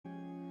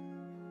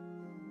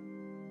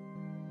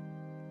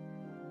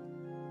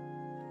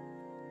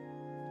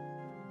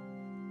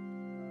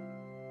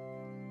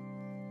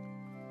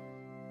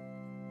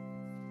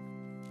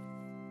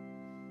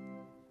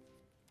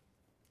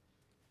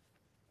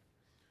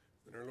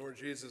When our Lord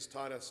Jesus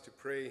taught us to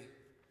pray,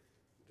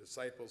 the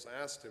disciples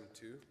asked him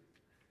to.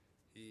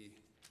 He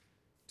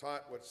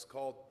taught what's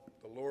called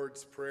the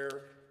Lord's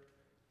Prayer.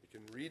 You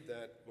can read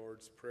that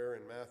Lord's Prayer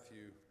in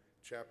Matthew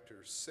chapter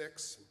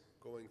 6,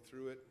 going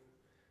through it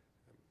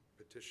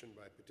petition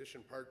by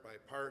petition, part by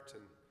part.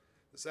 And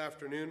this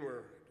afternoon we're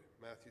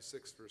at Matthew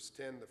 6, verse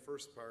 10, the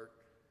first part,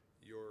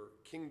 your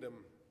kingdom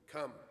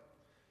come.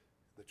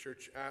 The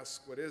church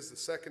asks, what is the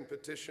second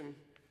petition?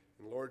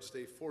 In Lord's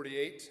Day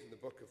 48, in the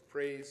Book of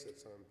Praise,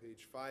 that's on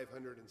page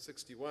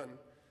 561,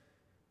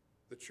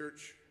 the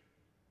church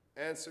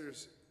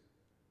answers,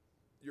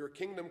 your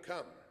kingdom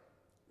come.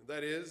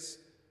 That is,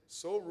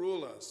 so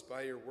rule us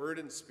by your word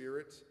and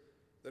spirit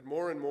that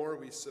more and more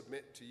we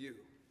submit to you.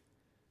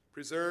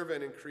 Preserve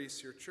and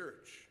increase your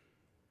church.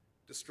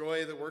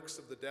 Destroy the works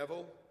of the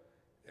devil,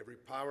 every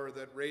power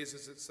that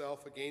raises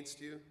itself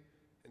against you,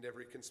 and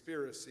every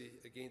conspiracy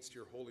against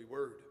your holy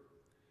word.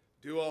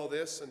 Do all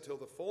this until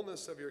the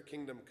fullness of your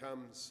kingdom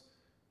comes,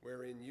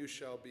 wherein you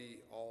shall be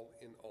all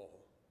in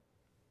all.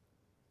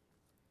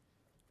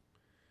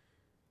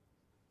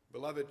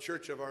 Beloved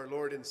Church of our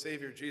Lord and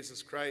Savior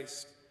Jesus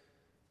Christ,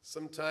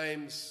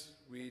 sometimes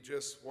we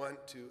just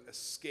want to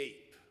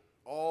escape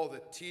all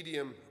the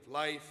tedium of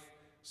life,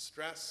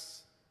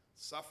 stress,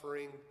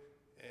 suffering,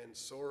 and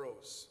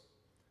sorrows.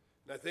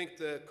 And I think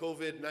the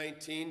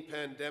COVID-19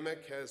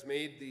 pandemic has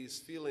made these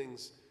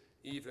feelings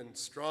even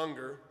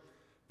stronger.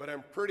 But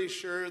I'm pretty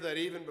sure that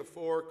even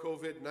before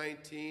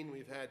COVID-19,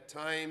 we've had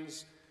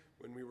times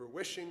when we were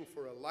wishing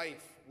for a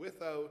life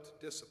without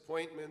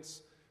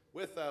disappointments,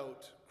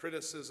 without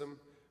criticism,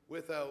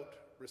 without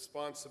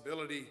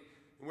responsibility,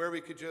 and where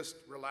we could just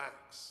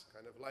relax,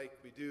 kind of like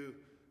we do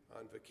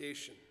on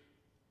vacation.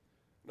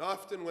 And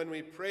often when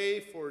we pray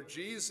for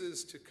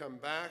Jesus to come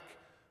back,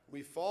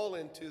 we fall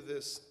into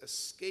this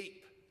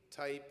escape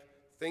type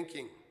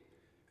thinking.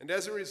 And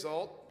as a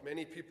result,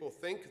 many people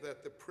think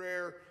that the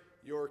prayer,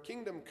 your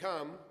kingdom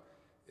come,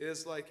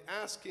 is like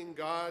asking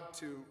God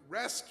to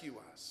rescue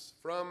us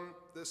from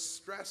this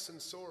stress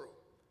and sorrow,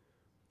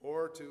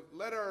 or to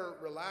let our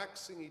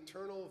relaxing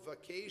eternal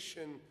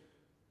vacation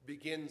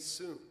begin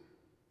soon.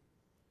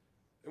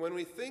 And when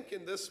we think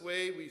in this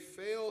way, we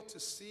fail to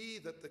see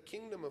that the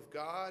kingdom of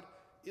God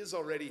is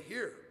already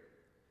here.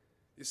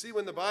 You see,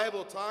 when the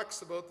Bible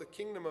talks about the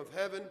kingdom of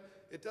heaven,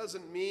 it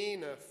doesn't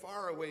mean a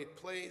faraway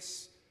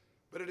place,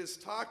 but it is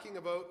talking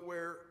about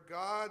where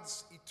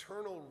God's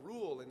eternal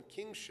rule and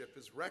kingship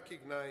is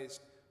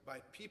recognized by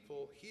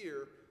people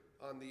here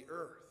on the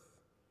earth.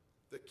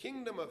 The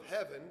kingdom of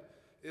heaven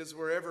is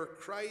wherever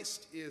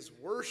Christ is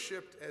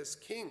worshiped as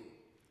king.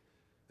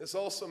 This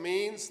also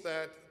means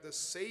that the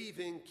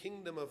saving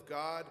kingdom of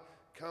God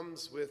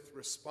comes with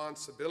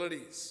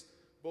responsibilities,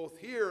 both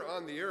here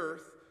on the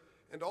earth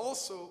and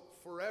also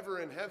forever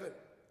in heaven,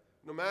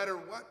 no matter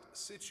what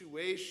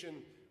situation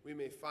we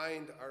may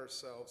find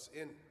ourselves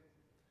in.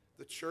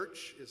 The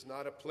church is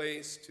not a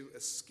place to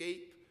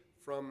escape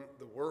from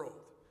the world.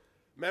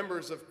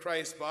 Members of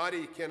Christ's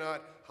body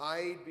cannot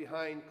hide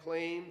behind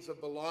claims of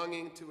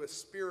belonging to a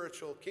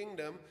spiritual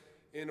kingdom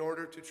in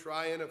order to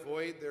try and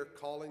avoid their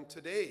calling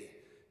today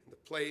in the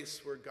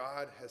place where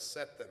God has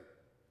set them.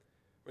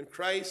 When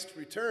Christ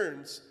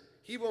returns,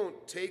 he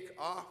won't take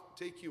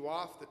you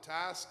off the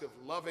task of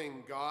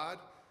loving God.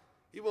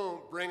 He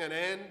won't bring an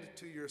end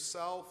to your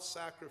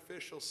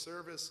self-sacrificial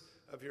service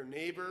of your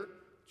neighbor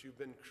that you've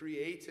been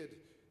created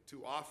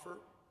to offer.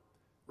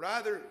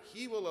 Rather,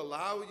 he will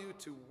allow you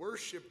to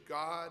worship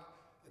God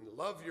and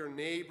love your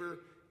neighbor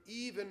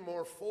even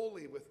more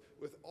fully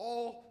with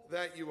all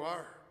that you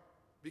are,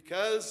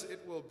 because it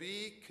will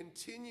be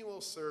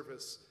continual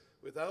service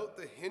without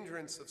the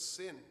hindrance of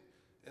sin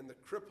and the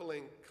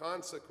crippling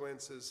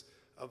consequences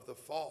of the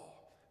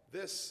fall.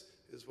 This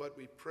is what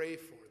we pray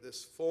for,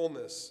 this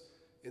fullness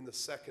in the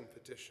second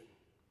petition.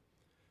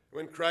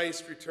 When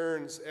Christ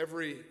returns,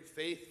 every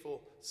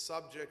faithful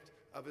subject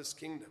of his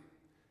kingdom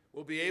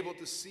will be able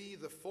to see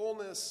the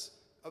fullness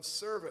of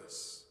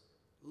service,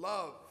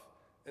 love,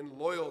 and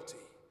loyalty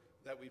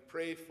that we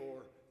pray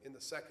for in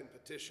the second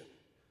petition.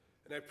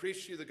 And I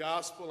preach to you the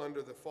gospel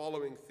under the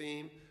following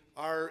theme: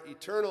 our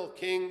eternal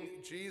King,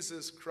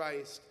 Jesus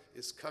Christ,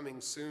 is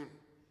coming soon.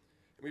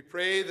 And we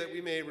pray that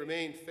we may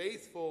remain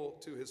faithful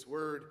to his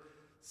word,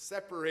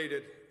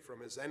 separated from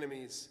his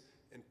enemies,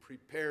 and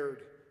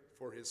prepared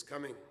for his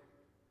coming.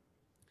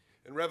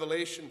 In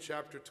Revelation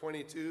chapter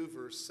 22,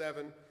 verse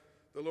 7,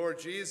 the Lord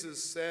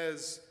Jesus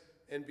says,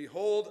 "And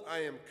behold, I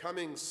am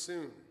coming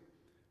soon.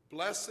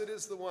 Blessed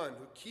is the one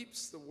who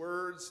keeps the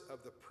words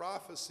of the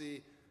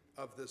prophecy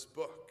of this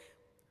book."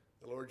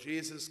 The Lord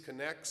Jesus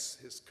connects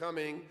his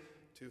coming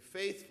to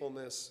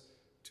faithfulness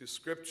to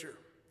Scripture.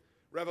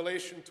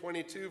 Revelation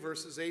 22,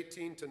 verses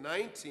 18 to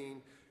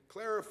 19,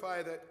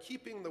 clarify that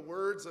keeping the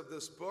words of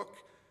this book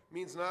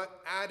means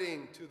not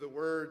adding to the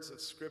words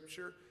of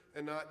Scripture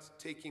and not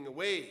taking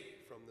away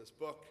from this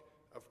book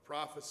of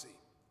prophecy.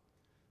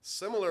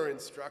 Similar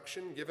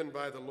instruction given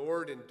by the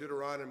Lord in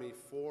Deuteronomy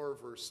 4,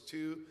 verse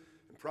 2,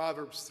 and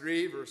Proverbs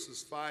 3,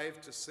 verses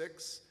 5 to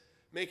 6,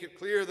 Make it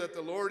clear that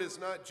the Lord is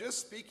not just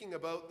speaking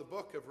about the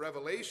book of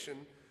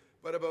Revelation,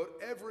 but about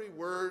every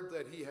word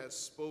that he has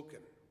spoken.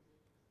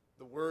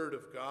 The Word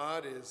of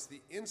God is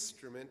the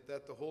instrument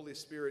that the Holy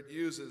Spirit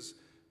uses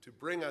to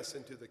bring us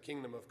into the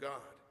kingdom of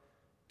God,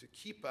 to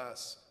keep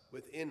us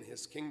within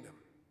his kingdom.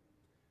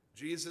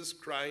 Jesus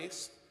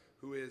Christ,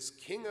 who is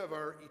King of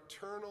our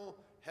eternal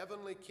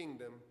heavenly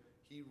kingdom,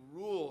 he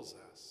rules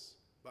us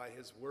by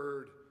his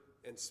Word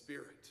and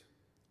Spirit.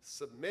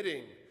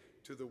 Submitting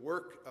to the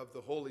work of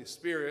the Holy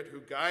Spirit, who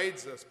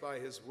guides us by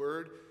his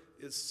Word,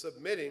 is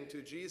submitting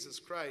to Jesus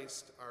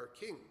Christ, our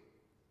King.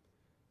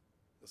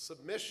 The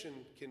submission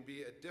can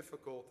be a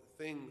difficult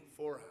thing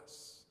for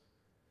us.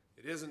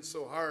 It isn't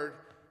so hard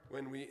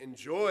when we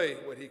enjoy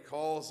what he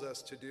calls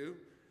us to do,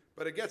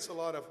 but it gets a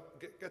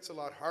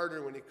lot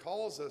harder when he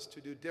calls us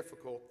to do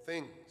difficult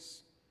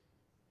things.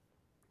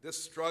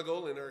 This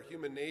struggle in our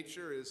human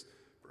nature is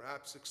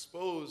perhaps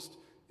exposed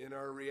in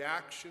our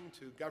reaction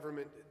to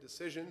government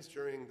decisions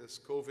during this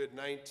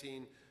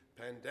COVID-19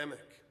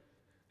 pandemic.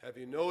 Have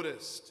you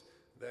noticed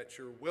that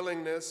your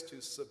willingness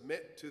to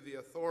submit to the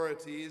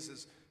authorities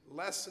is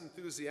less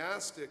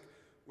enthusiastic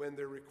when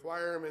their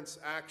requirements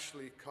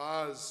actually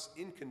cause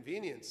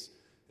inconvenience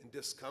and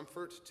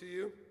discomfort to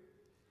you?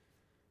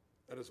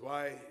 That is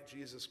why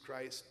Jesus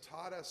Christ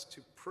taught us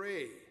to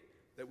pray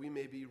that we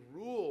may be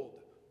ruled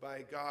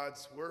by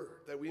God's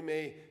word, that we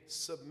may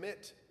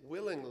submit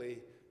willingly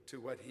to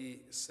what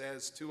he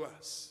says to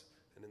us.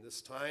 And in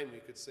this time, we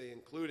could say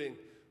including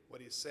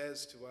what he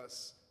says to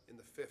us in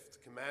the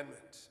fifth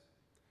commandment.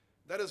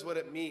 That is what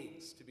it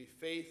means to be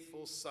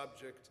faithful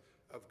subject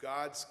of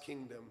God's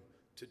kingdom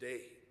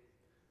today.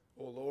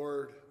 O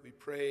Lord, we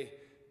pray,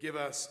 give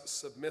us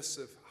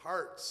submissive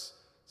hearts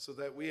so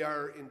that we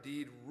are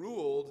indeed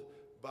ruled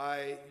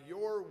by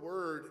your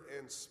word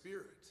and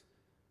spirit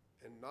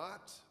and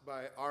not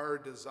by our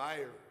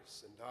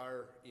desires and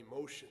our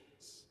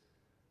emotions.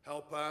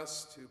 Help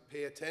us to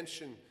pay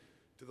attention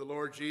to the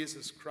Lord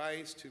Jesus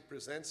Christ, who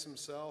presents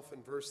himself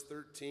in verse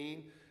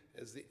 13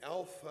 as the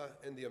Alpha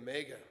and the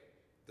Omega,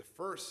 the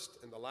first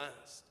and the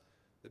last,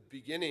 the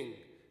beginning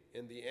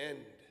and the end,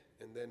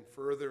 and then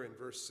further in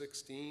verse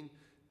 16,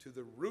 to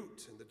the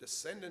root and the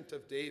descendant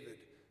of David,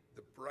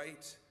 the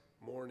bright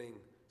morning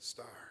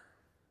star.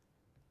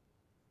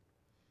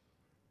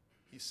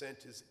 He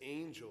sent his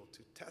angel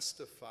to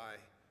testify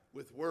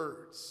with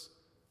words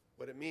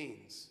what it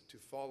means to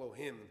follow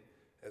him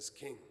as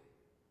king.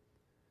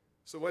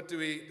 So what do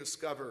we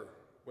discover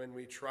when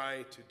we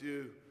try to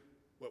do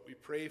what we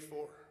pray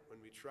for, when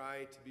we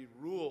try to be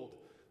ruled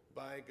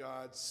by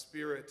God's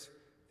Spirit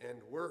and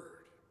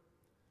word?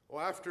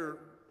 Well, after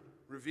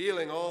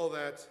revealing all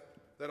that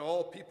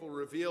all people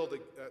rebelled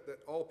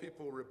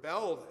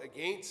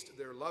against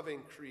their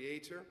loving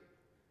Creator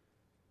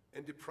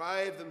and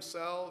deprived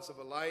themselves of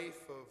a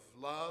life of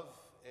love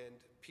and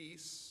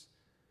peace,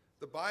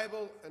 the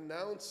Bible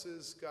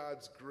announces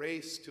God's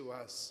grace to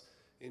us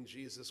in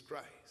Jesus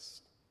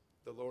Christ.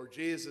 The Lord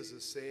Jesus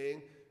is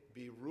saying,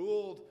 be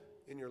ruled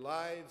in your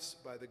lives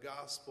by the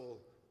gospel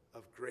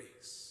of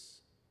grace.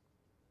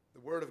 The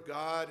Word of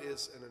God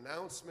is an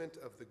announcement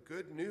of the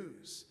good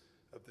news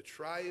of the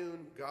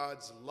triune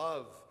God's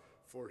love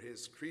for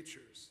his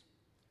creatures.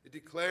 It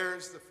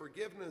declares the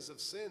forgiveness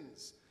of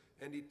sins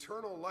and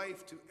eternal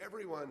life to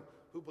everyone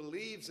who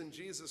believes in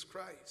Jesus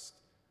Christ.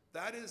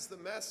 That is the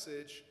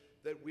message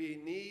that we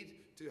need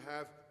to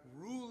have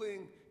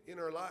ruling in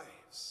our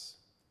lives.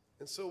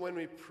 And so when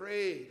we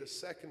pray the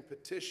second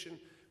petition,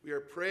 we are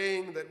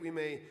praying that we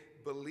may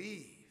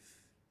believe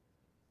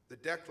the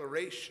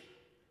declaration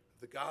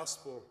of the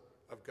gospel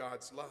of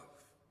God's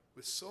love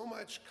with so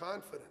much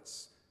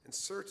confidence and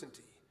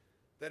certainty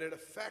that it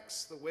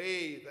affects the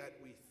way that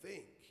we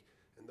think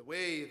and the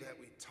way that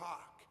we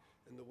talk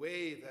and the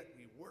way that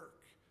we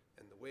work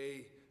and the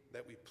way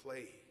that we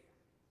play.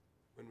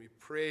 When we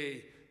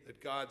pray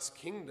that God's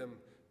kingdom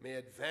may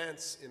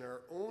advance in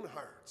our own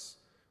hearts,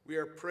 we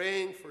are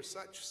praying for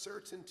such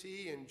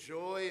certainty and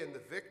joy in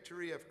the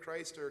victory of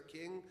Christ our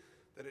King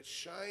that it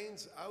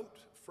shines out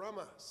from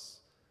us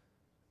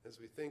as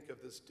we think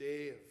of this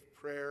day of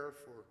prayer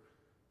for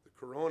the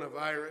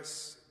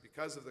coronavirus.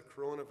 Because of the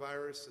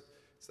coronavirus,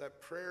 it's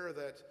that prayer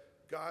that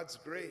God's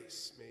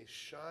grace may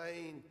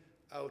shine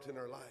out in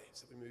our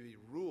lives, that we may be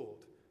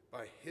ruled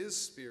by his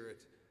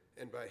Spirit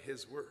and by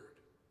his word.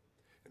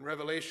 In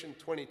Revelation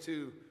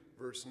 22,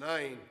 verse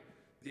 9,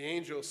 the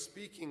angel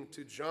speaking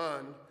to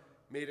John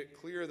made it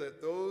clear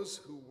that those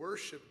who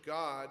worship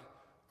God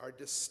are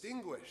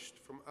distinguished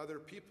from other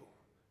people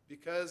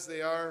because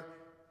they are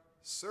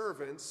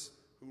servants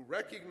who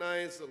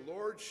recognize the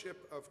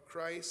lordship of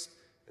Christ,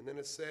 and then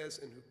it says,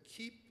 and who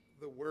keep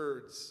the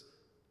words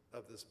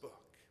of this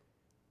book.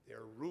 They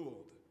are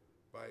ruled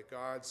by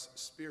God's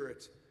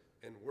Spirit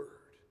and word.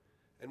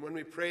 And when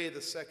we pray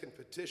the second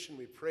petition,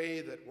 we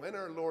pray that when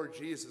our Lord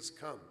Jesus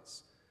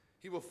comes,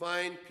 he will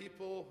find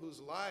people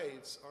whose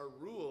lives are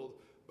ruled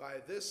by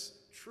this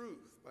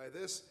truth, by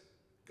this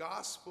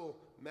gospel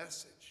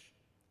message,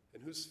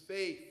 and whose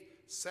faith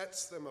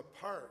sets them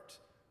apart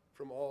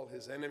from all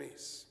his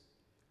enemies.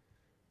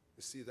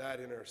 We see that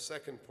in our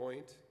second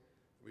point.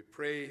 We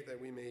pray that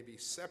we may be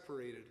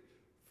separated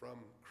from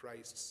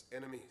Christ's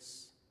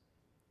enemies.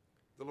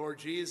 The Lord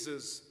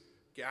Jesus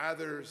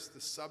gathers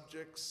the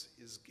subjects,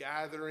 is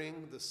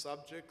gathering the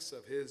subjects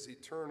of his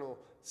eternal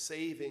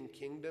saving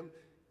kingdom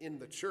in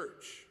the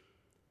church.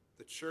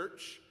 The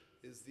church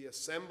is the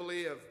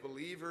assembly of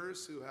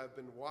believers who have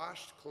been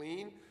washed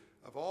clean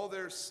of all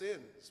their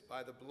sins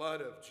by the blood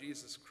of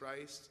Jesus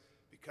Christ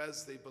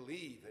because they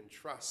believe and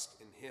trust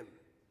in him.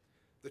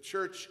 The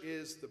church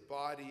is the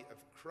body of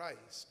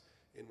Christ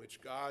in which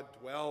God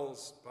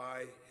dwells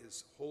by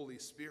his Holy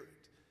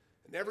Spirit.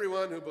 And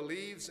everyone who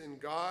believes in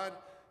God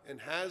and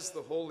has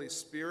the Holy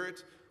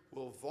Spirit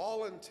will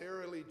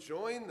voluntarily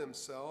join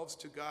themselves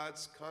to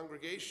God's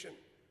congregation,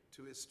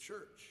 to his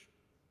church.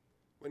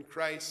 When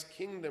Christ's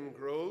kingdom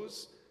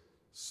grows,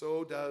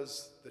 so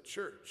does the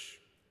church.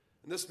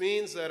 And this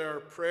means that our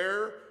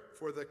prayer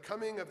for the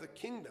coming of the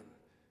kingdom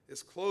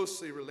is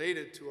closely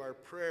related to our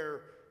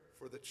prayer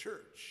for the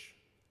church.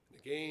 And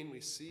again,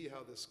 we see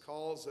how this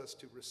calls us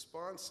to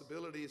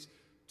responsibilities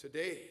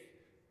today.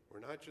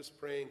 We're not just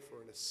praying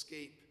for an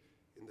escape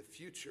in the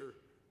future,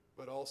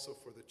 but also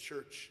for the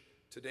church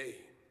today.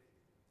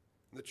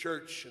 The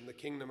church and the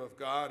kingdom of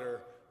God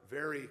are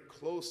very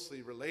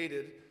closely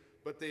related,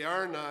 but they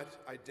are not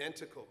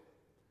identical.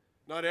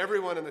 Not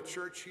everyone in the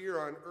church here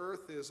on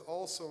earth is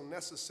also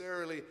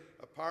necessarily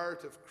a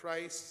part of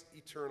Christ's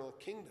eternal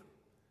kingdom.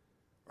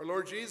 Our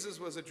Lord Jesus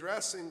was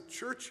addressing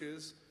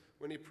churches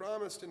when he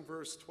promised in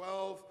verse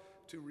 12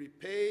 to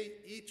repay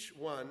each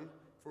one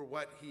for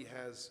what he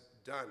has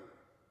done.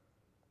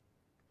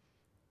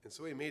 And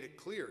so he made it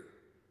clear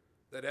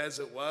that as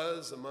it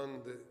was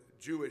among the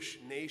Jewish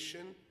nation,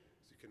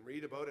 as you can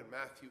read about in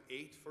Matthew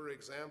 8, for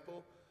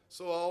example,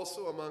 so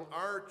also among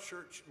our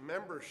church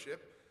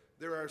membership,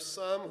 there are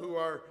some who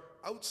are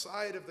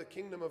outside of the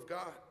kingdom of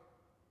God.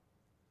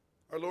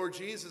 Our Lord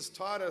Jesus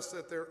taught us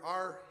that there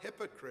are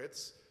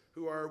hypocrites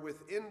who are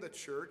within the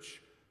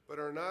church but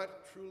are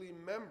not truly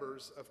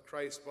members of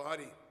Christ's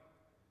body.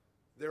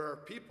 There are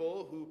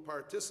people who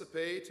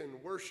participate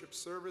in worship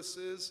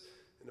services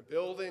in a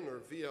building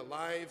or via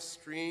live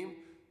stream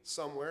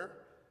somewhere,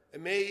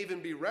 and may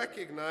even be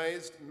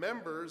recognized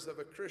members of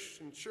a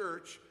Christian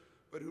church,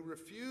 but who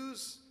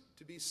refuse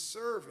to be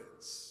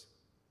servants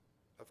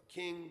of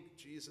King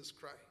Jesus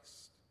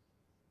Christ.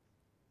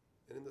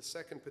 And in the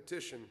second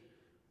petition,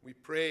 we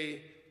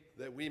pray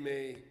that we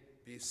may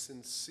be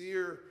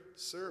sincere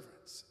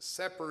servants,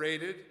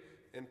 separated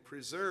and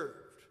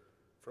preserved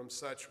from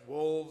such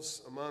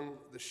wolves among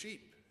the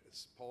sheep,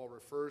 as Paul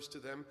refers to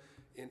them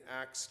in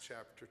Acts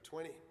chapter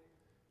 20,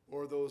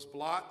 or those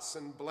blots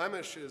and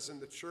blemishes in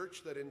the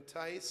church that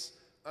entice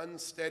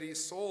unsteady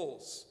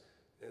souls,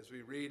 as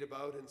we read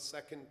about in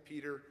 2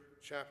 Peter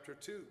chapter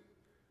 2.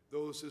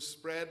 Those who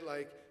spread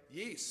like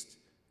yeast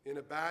in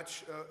a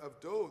batch of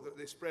dough.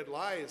 They spread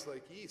lies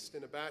like yeast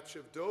in a batch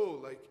of dough,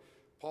 like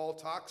Paul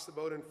talks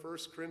about in 1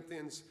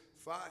 Corinthians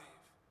 5.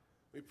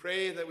 We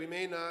pray that we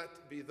may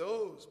not be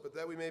those, but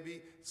that we may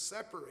be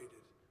separated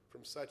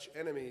from such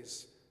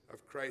enemies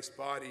of Christ's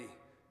body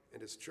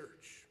and his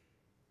church.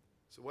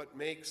 So what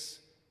makes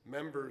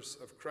members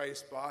of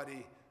Christ's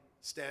body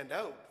stand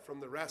out from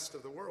the rest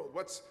of the world?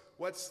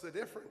 What's the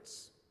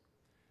difference?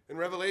 In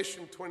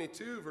Revelation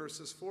 22,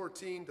 verses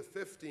 14 to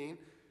 15,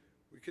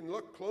 we can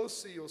look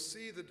closely, you'll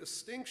see the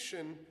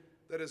distinction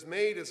that is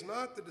made is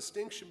not the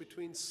distinction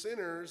between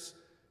sinners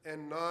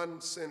and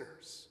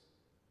non-sinners,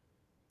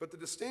 but the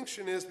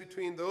distinction is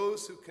between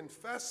those who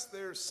confess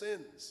their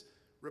sins,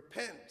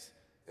 repent,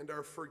 and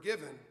are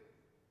forgiven,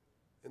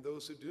 and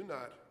those who do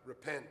not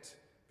repent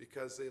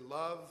because they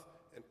love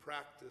and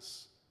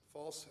practice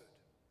falsehood.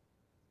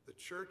 The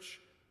church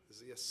is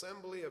the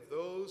assembly of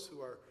those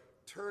who are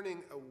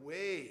turning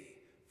away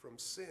from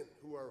sin,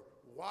 who are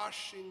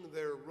washing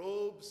their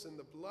robes in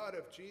the blood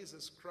of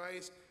Jesus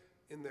Christ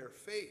in their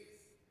faith.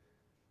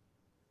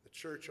 The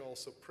church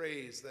also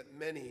prays that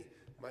many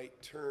might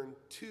turn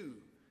to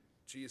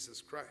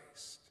Jesus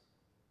Christ.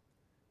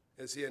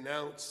 As he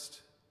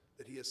announced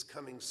that he is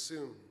coming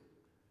soon,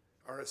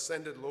 our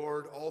ascended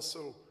Lord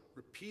also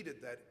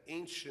repeated that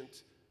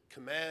ancient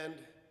command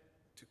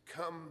to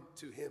come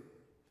to him.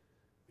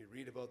 We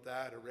read about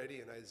that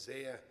already in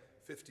Isaiah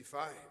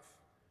 55,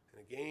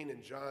 and again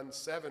in John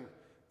 7,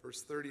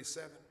 verse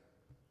 37.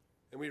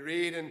 And we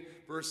read in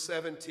verse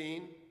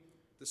 17,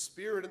 the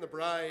Spirit and the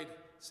bride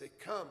say,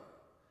 come.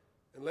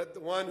 And let the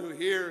one who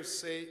hears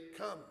say,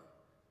 come.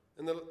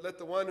 And let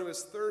the one who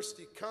is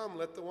thirsty come.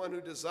 Let the one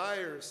who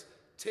desires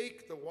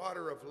take the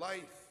water of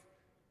life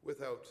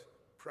without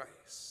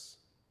price.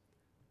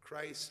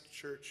 Christ's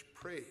church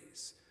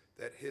prays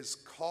that his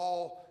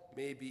call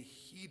may be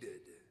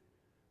heeded,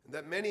 and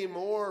that many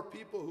more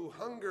people who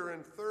hunger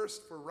and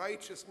thirst for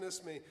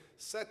righteousness may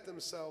set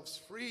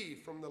themselves free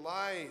from the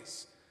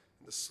lies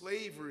and the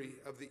slavery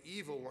of the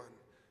evil one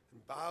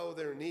and bow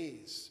their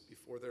knees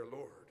before their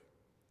Lord.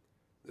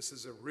 This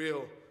is a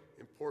real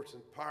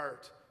important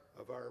part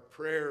of our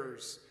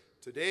prayers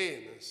today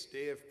in this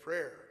day of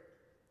prayer.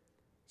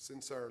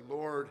 Since our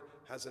Lord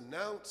has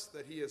announced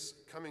that he is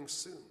coming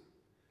soon.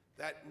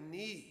 That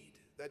need,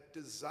 that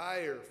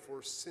desire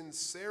for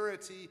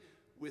sincerity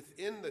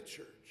within the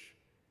church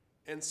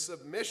and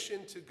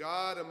submission to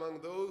God among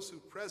those who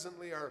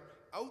presently are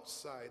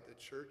outside the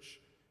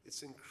church,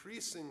 it's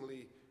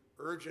increasingly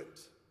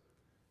urgent.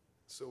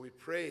 So we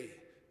pray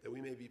that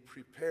we may be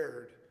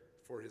prepared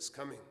for his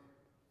coming.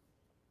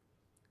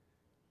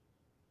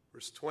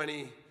 Verse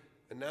 20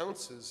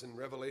 announces in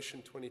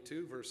Revelation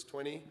 22, verse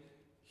 20,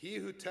 "He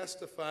who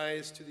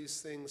testifies to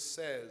these things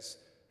says,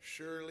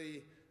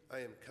 'Surely I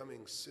am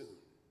coming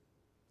soon.'"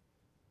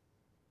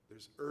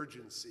 There's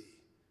urgency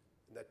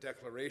in that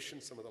declaration,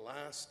 some of the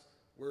last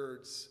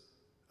words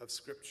of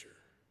Scripture.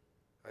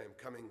 I am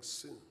coming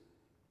soon.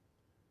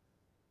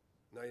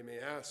 Now you may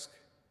ask,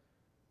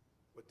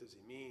 what does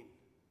he mean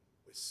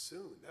with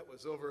soon? That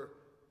was over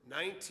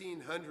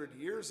 1,900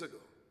 years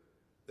ago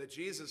that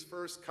Jesus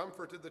first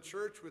comforted the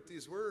church with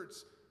these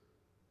words.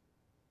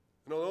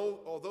 And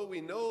although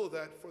we know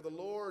that for the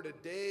Lord a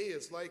day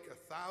is like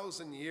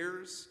 1,000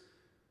 years,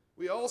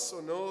 we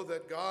also know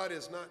that God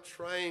is not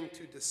trying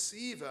to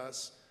deceive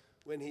us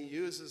when he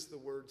uses the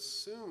word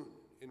soon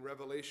in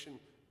Revelation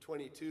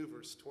 22,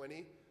 verse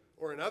 20,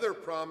 or in other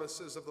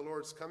promises of the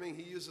Lord's coming.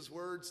 He uses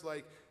words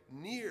like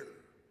near,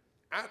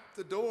 at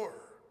the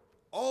door,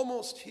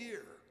 almost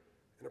here,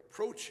 and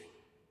approaching.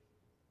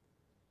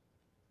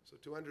 So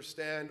to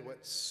understand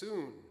what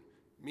soon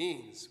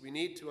means, we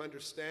need to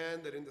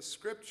understand that in the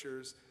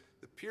Scriptures,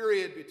 the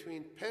period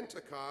between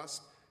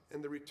Pentecost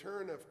and the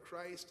return of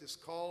Christ is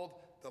called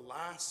the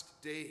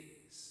last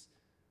days.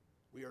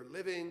 We are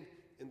living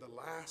in the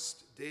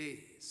last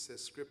days,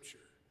 says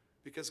Scripture,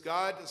 because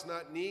God does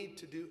not need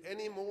to do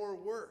any more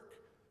work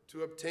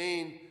to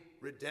obtain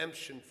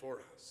redemption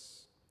for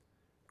us.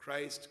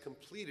 Christ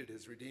completed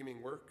his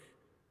redeeming work.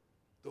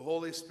 The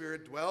Holy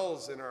Spirit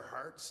dwells in our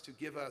hearts to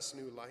give us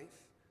new life.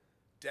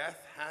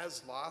 Death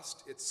has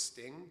lost its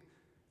sting,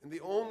 and the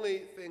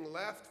only thing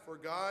left for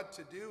God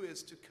to do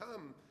is to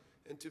come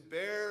and to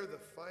bear the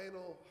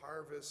final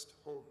harvest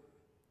home.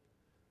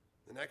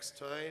 The next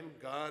time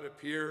God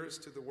appears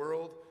to the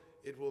world,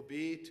 it will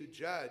be to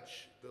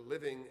judge the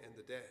living and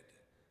the dead.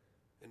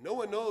 And no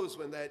one knows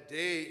when that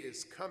day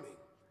is coming,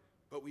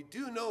 but we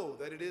do know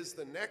that it is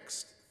the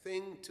next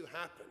thing to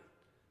happen.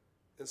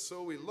 And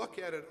so we look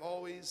at it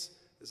always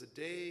as a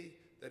day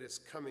that is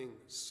coming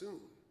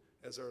soon,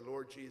 as our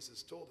Lord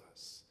Jesus told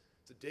us.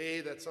 It's a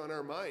day that's on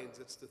our minds.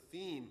 It's the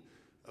theme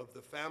of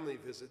the family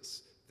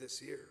visits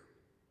this year.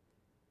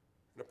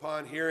 And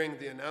upon hearing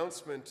the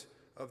announcement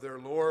of their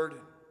Lord,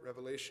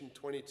 Revelation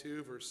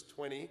 22, verse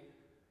 20,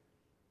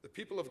 the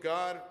people of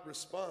God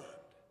respond,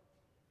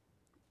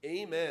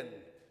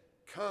 "Amen.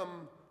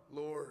 Come,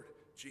 Lord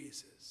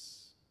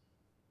Jesus."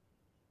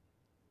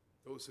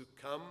 Those who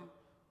come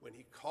when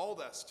he called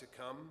us to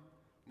come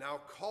now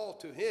call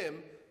to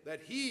him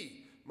that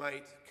he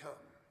might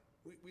come.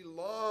 We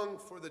long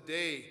for the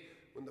day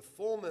when the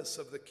fullness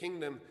of the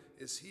kingdom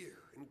is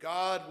here, and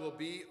God will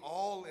be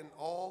all in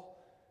all.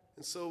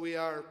 And so we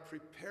are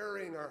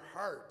preparing our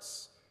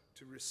hearts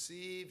to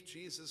receive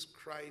Jesus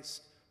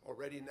Christ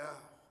already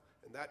now.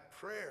 And that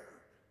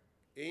prayer,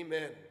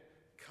 "Amen,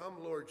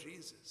 come Lord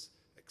Jesus,"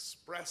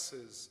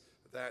 expresses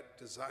that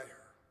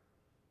desire.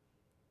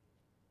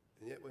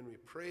 And yet when we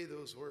pray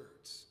those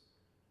words,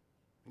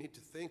 we need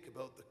to think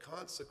about the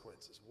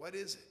consequences. What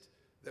is it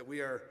that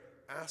we are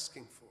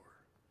asking for?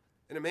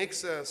 And it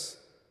makes us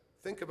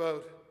think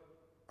about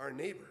our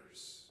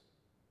neighbors.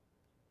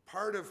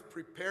 Part of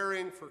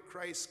preparing for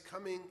Christ's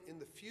coming in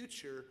the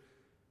future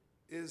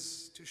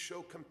is to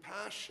show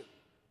compassion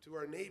to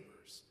our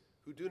neighbors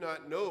who do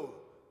not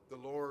know the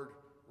Lord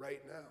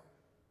right now.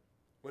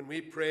 When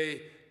we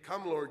pray,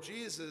 "Come, Lord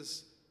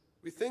Jesus,"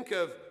 we think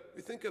of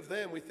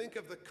them. We think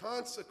of the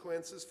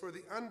consequences for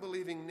the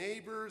unbelieving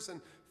neighbors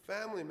and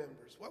family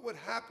members. What would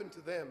happen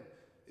to them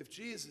if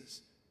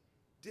Jesus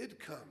did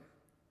come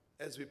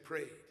as we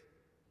prayed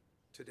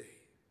today?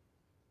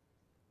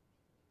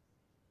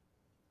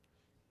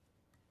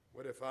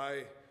 What if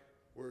I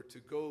were to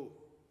go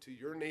to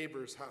your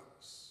neighbor's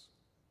house?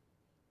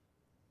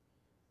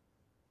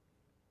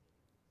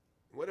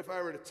 What if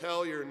I were to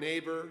tell your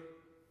neighbor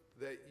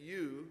that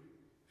you,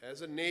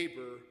 as a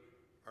neighbor,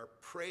 are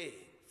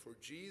praying for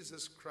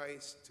Jesus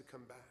Christ to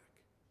come back?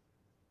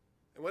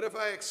 And what if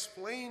I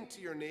explained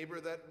to your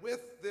neighbor that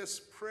with this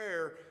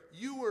prayer,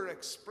 you were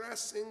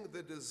expressing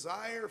the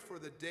desire for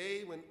the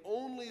day when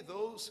only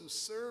those who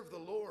serve the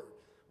Lord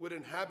would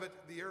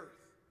inhabit the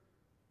earth?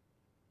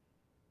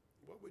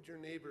 What would your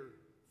neighbor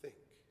think?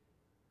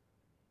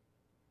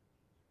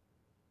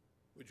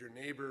 Would your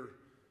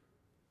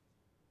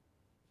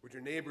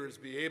neighbors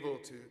be able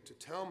to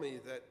tell me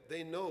that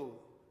they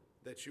know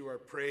that you are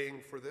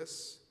praying for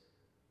this,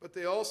 but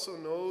they also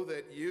know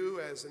that you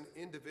as an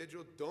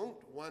individual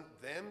don't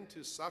want them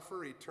to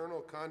suffer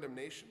eternal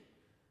condemnation?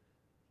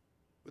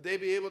 Would they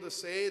be able to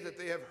say that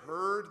they have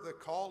heard the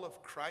call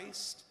of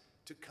Christ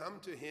to come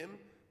to him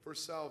for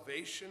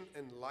salvation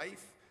and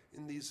life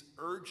in these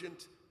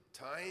urgent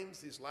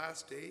times, these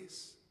last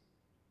days?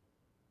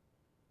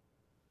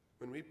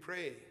 when we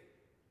pray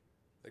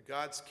that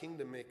God's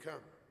kingdom may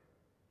come.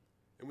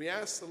 And we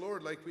ask the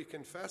Lord, like we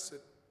confess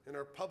it in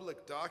our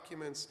public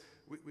documents,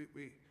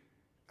 we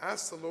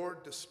ask the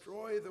Lord,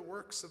 destroy the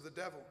works of the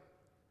devil,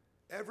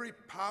 every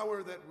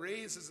power that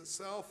raises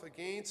itself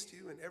against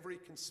you, and every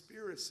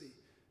conspiracy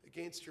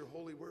against your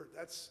holy word.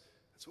 That's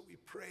what we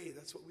pray.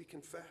 That's what we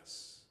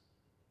confess.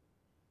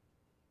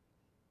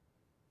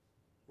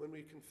 When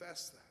we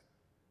confess that,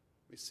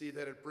 we see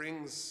that it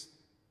brings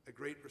a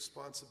great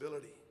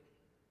responsibility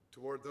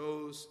toward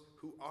those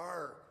who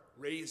are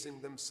raising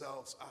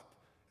themselves up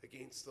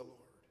against the Lord.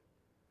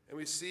 And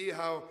we see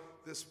how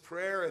this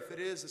prayer, if it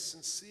is a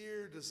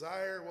sincere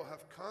desire, will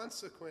have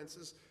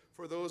consequences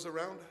for those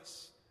around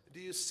us. Do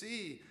you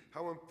see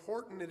how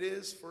important it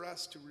is for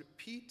us to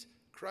repeat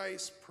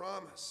Christ's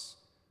promise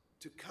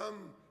to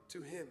come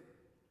to him,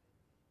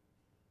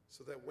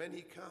 so that when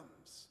he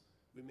comes,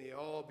 we may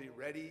all be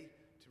ready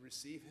to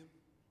receive him?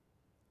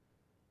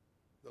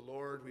 The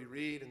Lord, we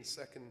read in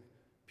 2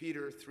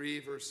 Peter 3,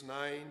 verse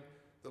 9,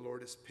 the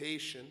Lord is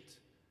patient,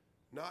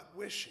 not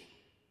wishing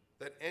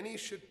that any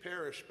should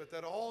perish, but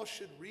that all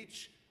should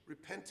reach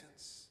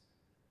repentance.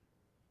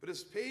 But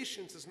his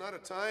patience is not a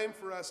time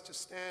for us to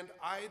stand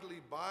idly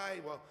by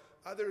while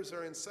others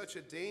are in such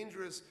a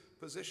dangerous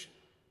position.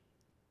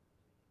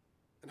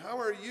 And how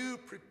are you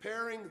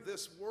preparing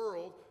this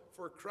world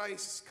for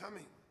Christ's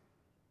coming?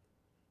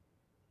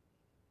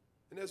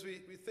 And as we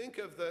think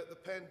of the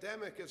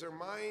pandemic, as our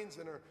minds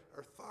and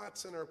our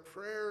thoughts and our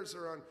prayers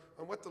are on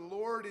what the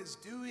Lord is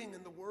doing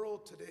in the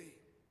world today,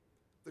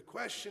 the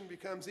question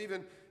becomes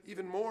even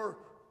more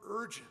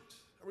urgent.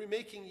 Are we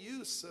making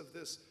use of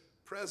this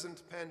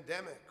present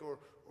pandemic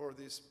or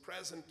these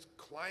present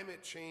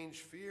climate change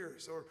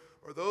fears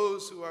or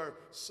those who are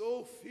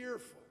so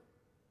fearful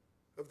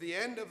of the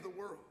end of the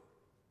world?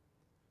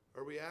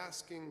 Are we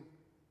asking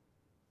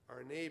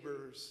our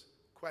neighbors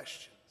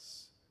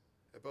questions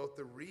about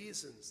the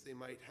reasons they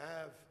might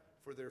have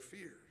for their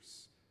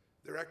fears,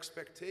 their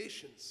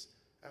expectations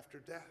after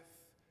death?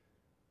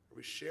 Are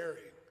we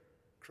sharing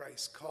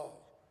Christ's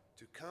call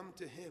to come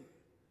to him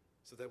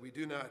so that we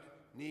do not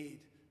need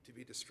to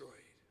be destroyed?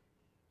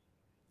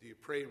 Do you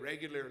pray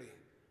regularly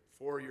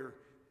for your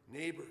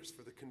neighbors,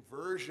 for the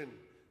conversion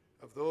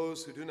of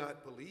those who do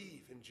not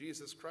believe in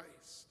Jesus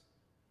Christ?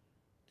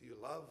 Do you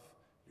love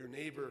your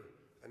neighbor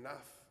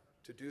enough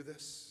to do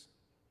this?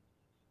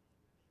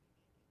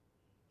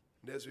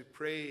 And as we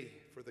pray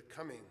for the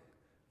coming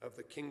of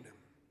the kingdom,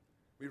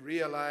 we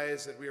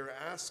realize that we are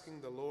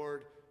asking the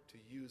Lord to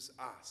use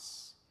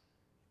us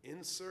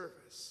in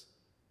service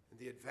in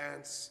the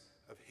advance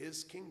of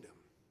his kingdom,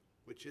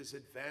 which is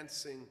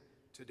advancing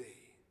today.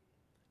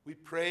 We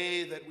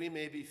pray that we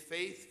may be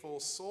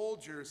faithful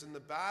soldiers in the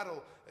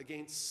battle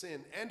against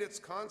sin and its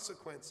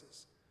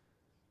consequences,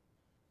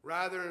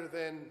 rather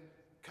than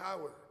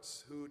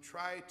cowards who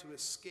try to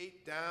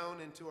escape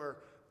down into our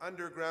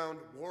underground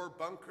war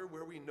bunker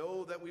where we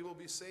know that we will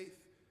be safe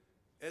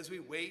as we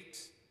wait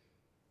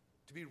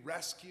to be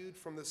rescued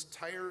from this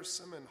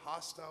tiresome and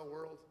hostile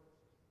world.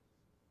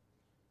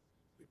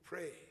 We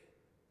pray,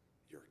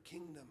 your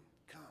kingdom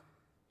come.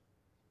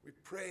 We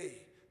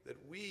pray that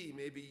we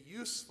may be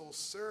useful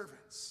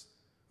servants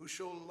who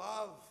show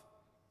love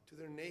to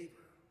their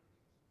neighbor,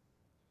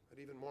 but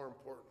even more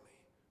importantly,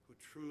 who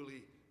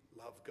truly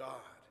love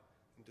God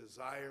and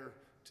desire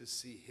to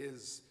see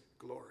his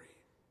glory.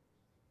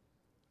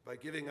 By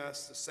giving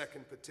us the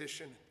second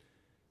petition,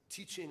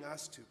 teaching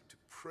us to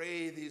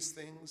pray these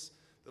things,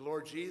 the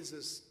Lord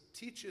Jesus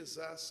teaches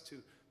us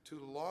to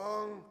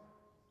long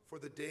for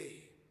the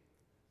day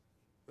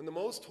when the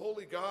most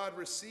holy God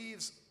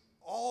receives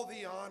all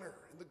the honor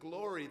and the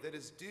glory that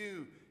is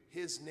due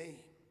his name,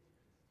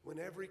 when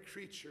every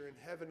creature in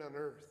heaven and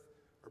earth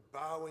are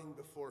bowing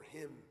before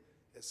him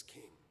as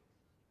king.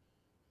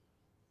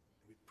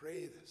 And we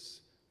pray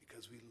this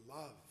because we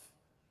love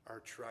our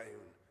triune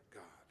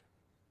God.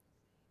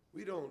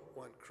 We don't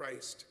want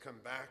Christ to come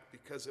back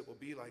because it will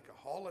be like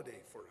a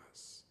holiday for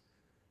us,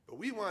 but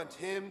we want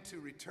him to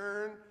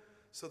return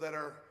so that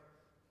our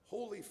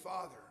Holy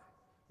Father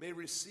may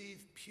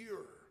receive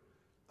pure,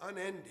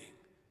 unending,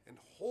 and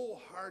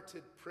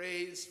wholehearted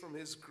praise from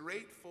his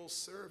grateful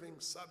serving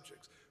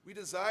subjects. We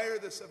desire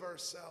this of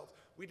ourselves.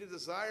 We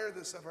desire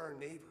this of our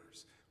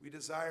neighbors. We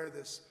desire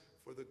this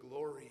for the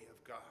glory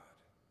of God.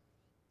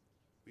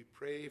 We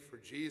pray for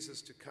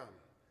Jesus to come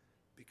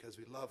because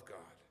we love God.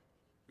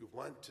 We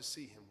want to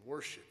see him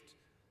worshiped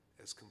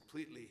as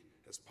completely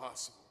as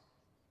possible.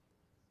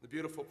 The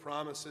beautiful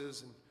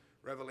promises in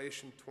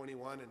Revelation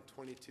 21 and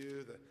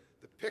 22,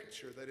 the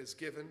picture that is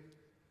given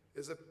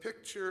is a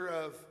picture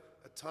of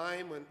a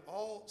time when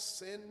all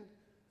sin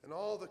and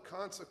all the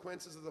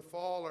consequences of the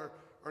fall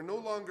are no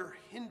longer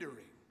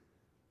hindering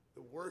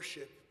the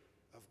worship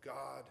of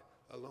God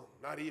alone,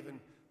 not even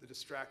the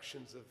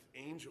distractions of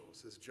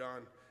angels, as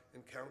John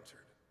encountered.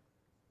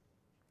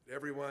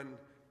 Everyone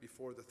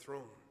before the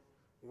throne,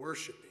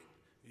 worshiping,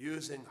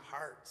 using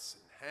hearts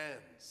and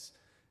hands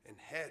and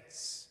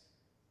heads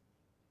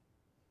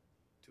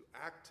to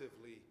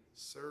actively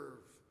serve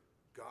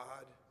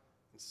God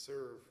and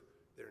serve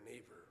their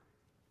neighbor.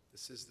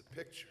 This is the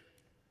picture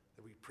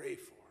that we pray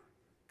for.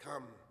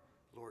 Come,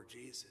 Lord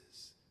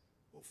Jesus.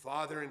 O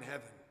Father in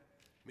heaven,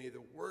 may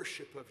the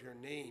worship of your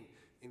name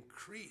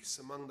increase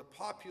among the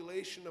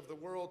population of the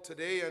world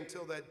today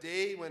until that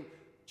day when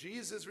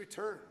Jesus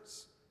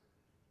returns.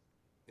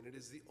 And it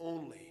is the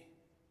only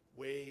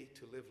way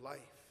to live life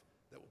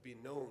that will be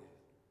known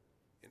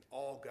in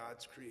all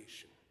God's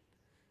creation.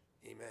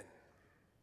 Amen.